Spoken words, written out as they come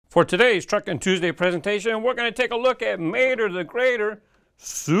For today's Truckin Tuesday presentation, we're going to take a look at Mater the Greater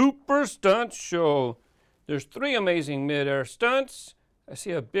Super Stunt Show. There's 3 amazing mid-air stunts. I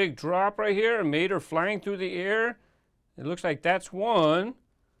see a big drop right here, a Mater flying through the air. It looks like that's 1.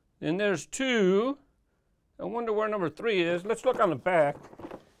 Then there's 2. I wonder where number 3 is. Let's look on the back.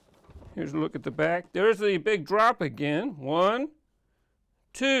 Here's a look at the back. There's the big drop again. 1,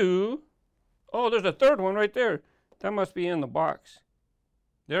 2. Oh, there's a 3rd one right there. That must be in the box.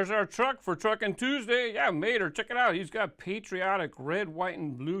 There's our truck for Truckin Tuesday. Yeah, Mater, check it out. He's got patriotic red, white,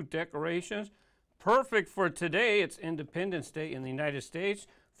 and blue decorations. Perfect for today. It's Independence Day in the United States,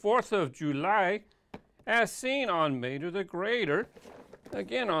 4th of July, as seen on Mater the Greater.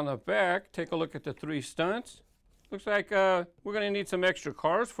 Again, on the back, take a look at the 3 stunts. Looks like we're going to need some extra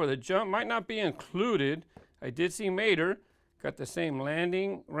cars for the jump. Might not be included. I did see Mater. Got the same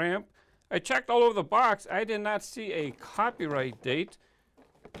landing ramp. I checked all over the box. I did not see a copyright date.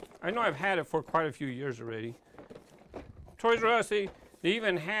 I know I've had it for quite a few years already. Toys R Us, they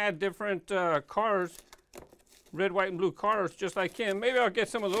even had different cars, red, white, and blue cars, just like him. Maybe I'll get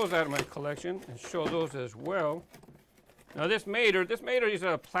some of those out of my collection and show those as well. Now this Mater is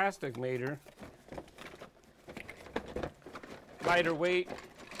a plastic Mater. Lighter weight.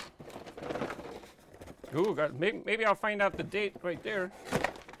 Ooh, maybe I'll find out the date right there.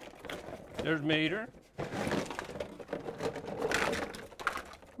 There's Mater.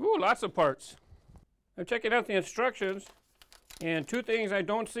 Ooh, lots of parts. I'm checking out the instructions, and 2 things I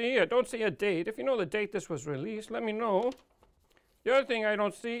don't see. I don't see a date. If you know the date this was released, let me know. The other thing I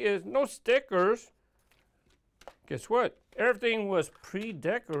don't see is no stickers. Guess what? Everything was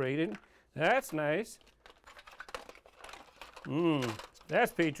pre-decorated. That's nice.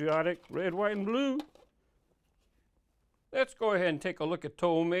 That's patriotic. Red, white, and blue. Let's go ahead and take a look at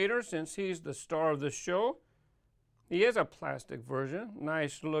Tow Mater since he's the star of the show. He is a plastic version.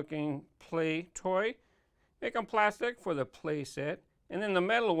 Nice looking play toy. Make them plastic for the play set. And then the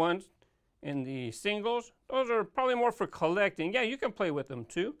metal ones in the singles, those are probably more for collecting. Yeah, you can play with them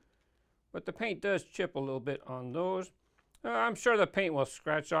too. But the paint does chip a little bit on those. I'm sure the paint will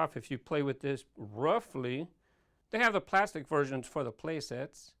scratch off if you play with this roughly. They have the plastic versions for the play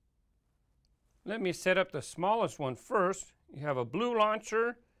sets. Let me set up the smallest one first. You have a blue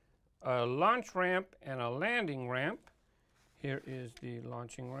launcher, a launch ramp, and a landing ramp. Here is the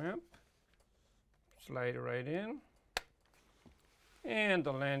launching ramp. Slide it right in. And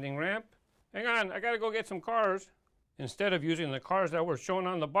the landing ramp. Hang on, I gotta go get some cars. Instead of using the cars that were shown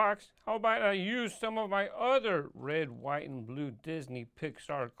on the box, how about I use some of my other red, white, and blue Disney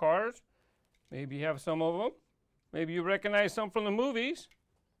Pixar cars? Maybe you have some of them. Maybe you recognize some from the movies.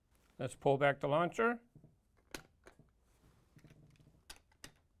 Let's pull back the launcher.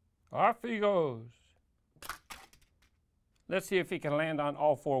 Off he goes. Let's see if he can land on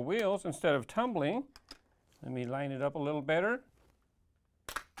all 4 wheels instead of tumbling. Let me line it up a little better.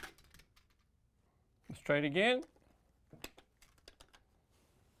 Let's try it again.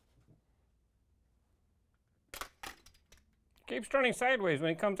 Keeps turning sideways when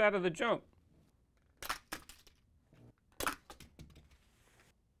he comes out of the jump.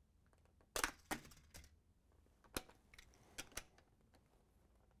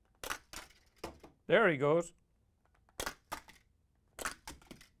 There he goes.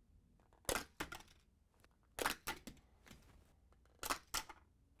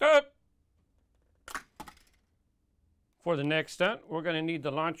 Up. For the next stunt, we're going to need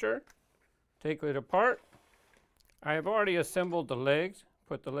the launcher. Take it apart. I have already assembled the legs.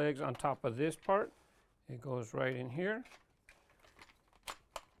 Put the legs on top of this part. It goes right in here.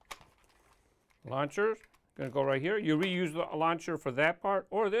 Launchers, going to go right here. You reuse the launcher for that part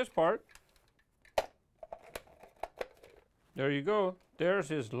or this part. There you go. There's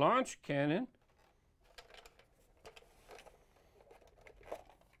his launch cannon.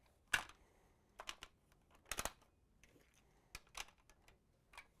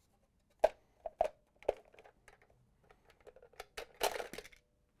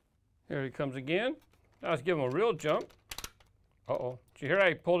 Here he comes again. Now let's give him a real jump. Uh-oh. Did you hear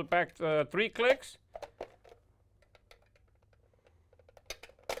I pulled it back 3 clicks?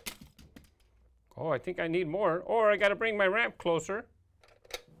 Oh, I think I need more. Or I got to bring my ramp closer.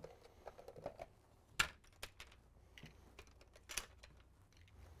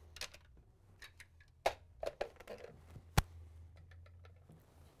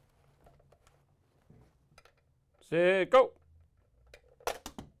 Set, go.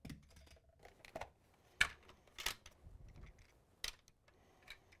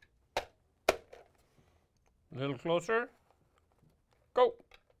 A little closer. Go.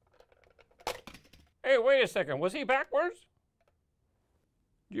 Hey, wait a second. Was he backwards?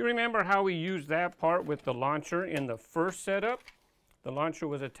 Do you remember how we used that part with the launcher in the first setup? The launcher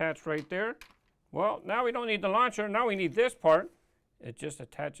was attached right there. Well, now we don't need the launcher. Now we need this part. It just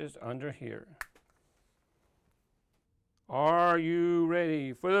attaches under here. Are you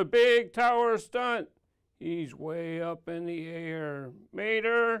ready for the big tower stunt? He's way up in the air.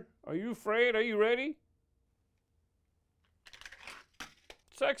 Mater, are you afraid? Are you ready?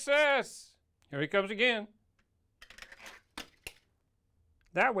 Success! Here he comes again.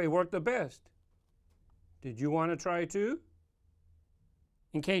 That way worked the best. Did you want to try too?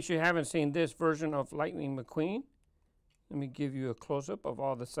 In case you haven't seen this version of Lightning McQueen, let me give you a close-up of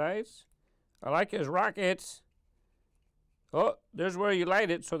all the sides. I like his rockets. Oh, there's where you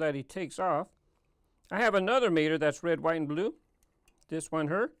light it so that he takes off. I have another Mater that's red, white, and blue. This one,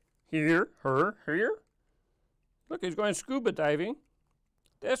 her. Here. Look, he's going scuba diving.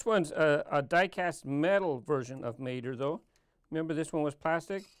 This one's a diecast metal version of Mater, though. Remember, this one was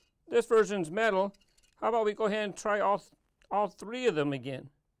plastic? This version's metal. How about we go ahead and try all three of them again?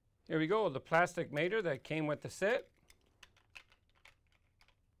 Here we go, the plastic Mater that came with the set.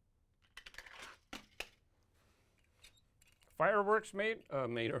 Fireworks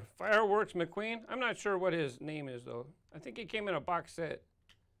Mater. Fireworks McQueen. I'm not sure what his name is, though. I think he came in a box set.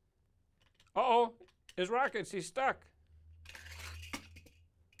 Uh-oh, his rockets, he's stuck.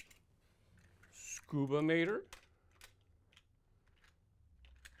 Scuba Mater.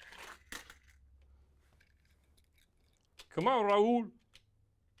 Come on, Raoul.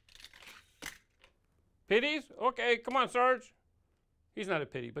 Pitties? Okay, come on, Sarge. He's not a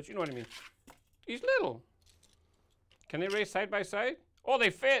pity, but you know what I mean. He's little. Can they race side by side? Oh, they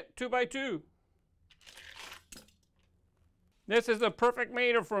fit 2 by 2. This is the perfect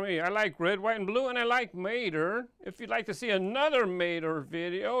Mater for me. I like red, white, and blue, and I like Mater. If you'd like to see another Mater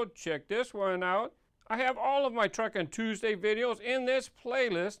video, check this one out. I have all of my Truckin Tuesday videos in this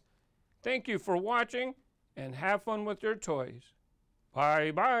playlist. Thank you for watching, and have fun with your toys.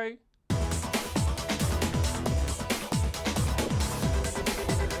 Bye-bye.